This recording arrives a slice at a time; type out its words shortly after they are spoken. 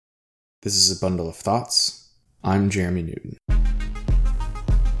This is a bundle of thoughts. I'm Jeremy Newton.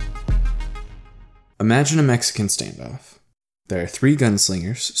 Imagine a Mexican standoff. There are 3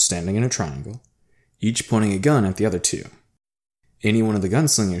 gunslingers standing in a triangle, each pointing a gun at the other 2. Any one of the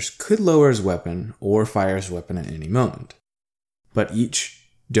gunslingers could lower his weapon or fire his weapon at any moment, but each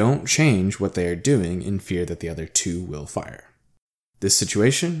don't change what they are doing in fear that the other 2 will fire. This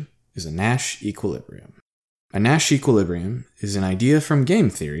situation is a Nash Equilibrium. A Nash Equilibrium is an idea from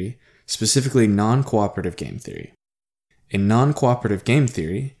game theory, specifically non-cooperative game theory. In non-cooperative game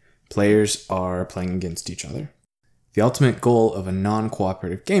theory, players are playing against each other. The ultimate goal of a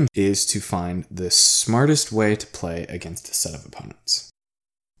non-cooperative game is to find the smartest way to play against a set of opponents.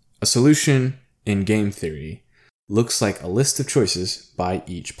 A solution in game theory looks like a list of choices by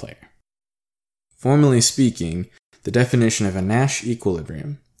each player. Formally speaking, the definition of a Nash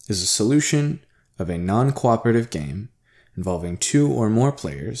Equilibrium is a solution of a non-cooperative game involving 2 or more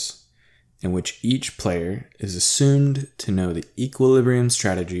players in which each player is assumed to know the equilibrium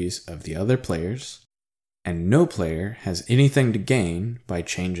strategies of the other players, and no player has anything to gain by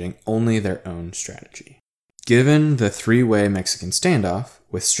changing only their own strategy. Given the 3-way Mexican standoff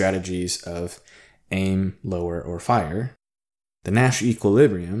with strategies of aim, lower, or fire, the Nash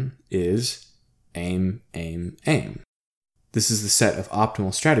Equilibrium is aim, aim, aim. This is the set of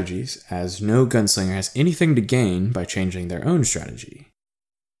optimal strategies, as no gunslinger has anything to gain by changing their own strategy.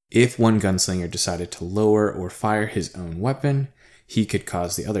 If one gunslinger decided to lower or fire his own weapon, he could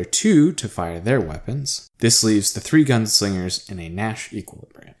cause the other 2 to fire their weapons. This leaves the 3 gunslingers in a Nash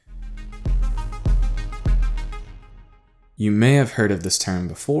Equilibrium. You may have heard of this term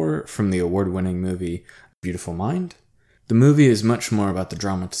before from the award-winning movie Beautiful Mind. The movie is much more about the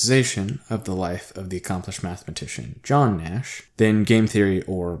dramatization of the life of the accomplished mathematician John Nash than game theory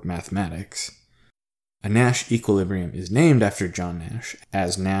or mathematics. A Nash Equilibrium is named after John Nash,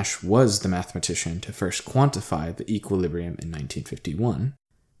 as Nash was the mathematician to first quantify the equilibrium in 1951.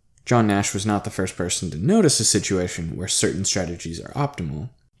 John Nash was not the first person to notice a situation where certain strategies are optimal,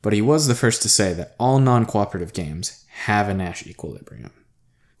 but he was the first to say that all non-cooperative games have a Nash Equilibrium.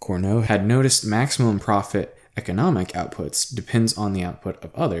 Cournot had noticed maximum profit economic outputs depends on the output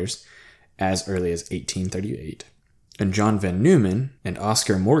of others as early as 1838, and John van Neumann and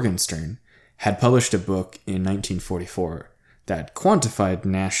Oscar Morgenstern had published a book in 1944 that quantified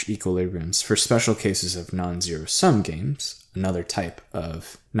Nash equilibriums for special cases of non-zero-sum games, another type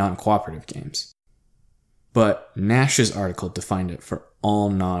of non-cooperative games. But Nash's article defined it for all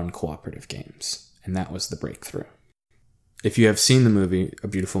non-cooperative games, and that was the breakthrough. If you have seen the movie A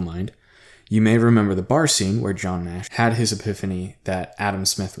Beautiful Mind, you may remember the bar scene where John Nash had his epiphany that Adam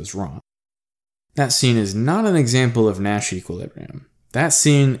Smith was wrong. That scene is not an example of Nash equilibrium. That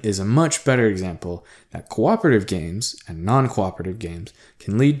scene is a much better example that cooperative games and non-cooperative games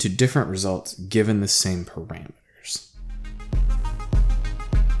can lead to different results given the same parameters.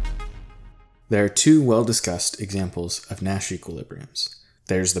 There are 2 well-discussed examples of Nash equilibriums.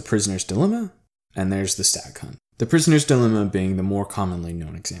 There's the prisoner's dilemma, and there's the stag hunt. The prisoner's dilemma being the more commonly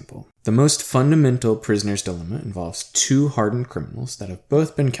known example. The most fundamental prisoner's dilemma involves 2 hardened criminals that have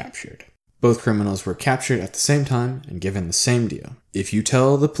both been captured. Both criminals were captured at the same time and given the same deal. If you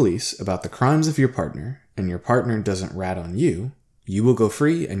tell the police about the crimes of your partner, and your partner doesn't rat on you, you will go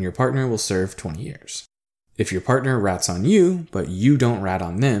free and your partner will serve 20 years. If your partner rats on you, but you don't rat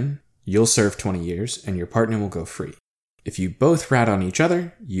on them, you'll serve 20 years and your partner will go free. If you both rat on each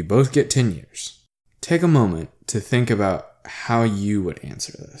other, you both get 10 years. Take a moment to think about how you would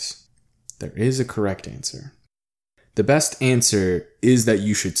answer this. There is a correct answer. The best answer is that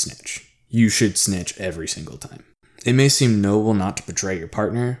you should snitch. You should snitch every single time. It may seem noble not to betray your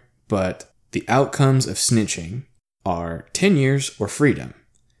partner, but the outcomes of snitching are 10 years or freedom.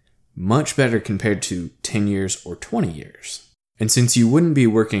 Much better compared to 10 years or 20 years. And since you wouldn't be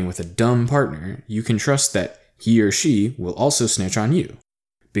working with a dumb partner, you can trust that he or she will also snitch on you,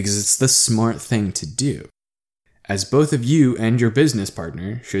 because it's the smart thing to do. As both of you and your business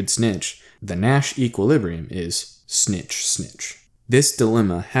partner should snitch, the Nash Equilibrium is snitch, snitch. This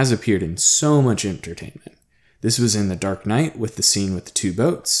dilemma has appeared in so much entertainment. This was in The Dark Knight with the scene with the 2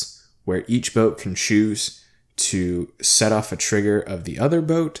 boats, where each boat can choose to set off a trigger of the other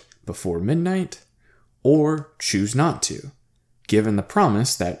boat before midnight, or choose not to, given the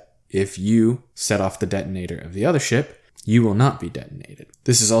promise that if you set off the detonator of the other ship, you will not be detonated.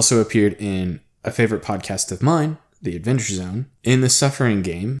 This has also appeared in a favorite podcast of mine, The Adventure Zone. In the Suffering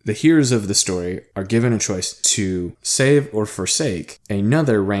game, the heroes of the story are given a choice to save or forsake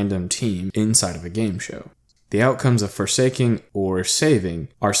another random team inside of a game show. The outcomes of forsaking or saving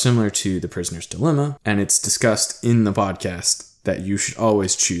are similar to the prisoner's dilemma, and it's discussed in the podcast that you should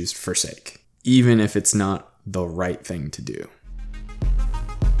always choose forsake, even if it's not the right thing to do.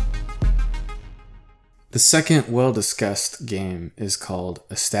 The second well-discussed game is called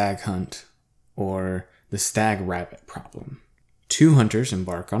a stag hunt, or the stag-rabbit problem. Two hunters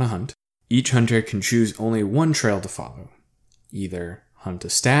embark on a hunt. Each hunter can choose only one trail to follow, either hunt a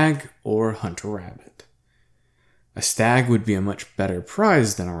stag or hunt a rabbit. A stag would be a much better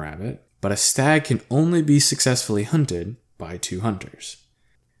prize than a rabbit, but a stag can only be successfully hunted by two hunters.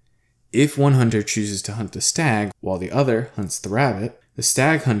 If one hunter chooses to hunt the stag while the other hunts the rabbit, the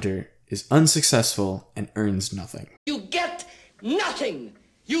stag hunter is unsuccessful and earns nothing. You get nothing!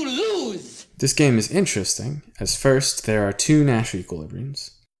 You lose! This game is interesting, as first, there are two Nash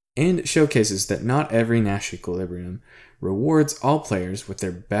Equilibriums, and it showcases that not every Nash Equilibrium rewards all players with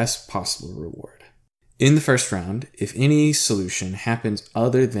their best possible reward. In the first round, if any solution happens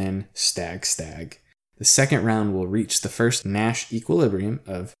other than stag-stag, the second round will reach the first Nash Equilibrium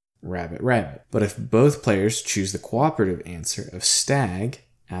of rabbit-rabbit. But if both players choose the cooperative answer of stag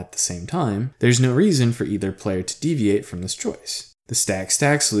at the same time, there's no reason for either player to deviate from this choice. The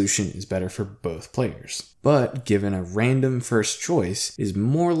stag-stag solution is better for both players, but given a random first choice, is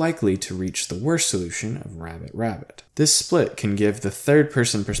more likely to reach the worst solution of rabbit-rabbit. This split can give the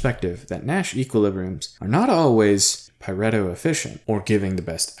third-person perspective that Nash Equilibriums are not always Pareto efficient or giving the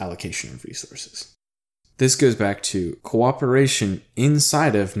best allocation of resources. This goes back to cooperation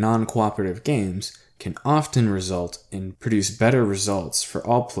inside of non-cooperative games can often result in produce better results for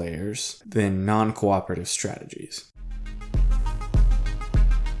all players than non-cooperative strategies.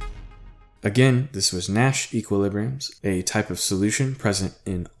 Again, this was Nash Equilibriums, a type of solution present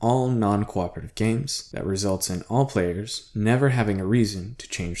in all non-cooperative games that results in all players never having a reason to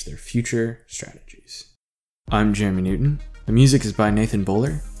change their future strategies. I'm Jeremy Newton. The music is by Nathan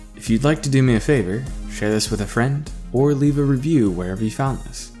Bowler. If you'd like to do me a favor, share this with a friend, or leave a review wherever you found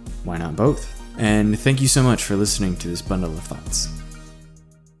this. Why not both? And thank you so much for listening to this bundle of thoughts.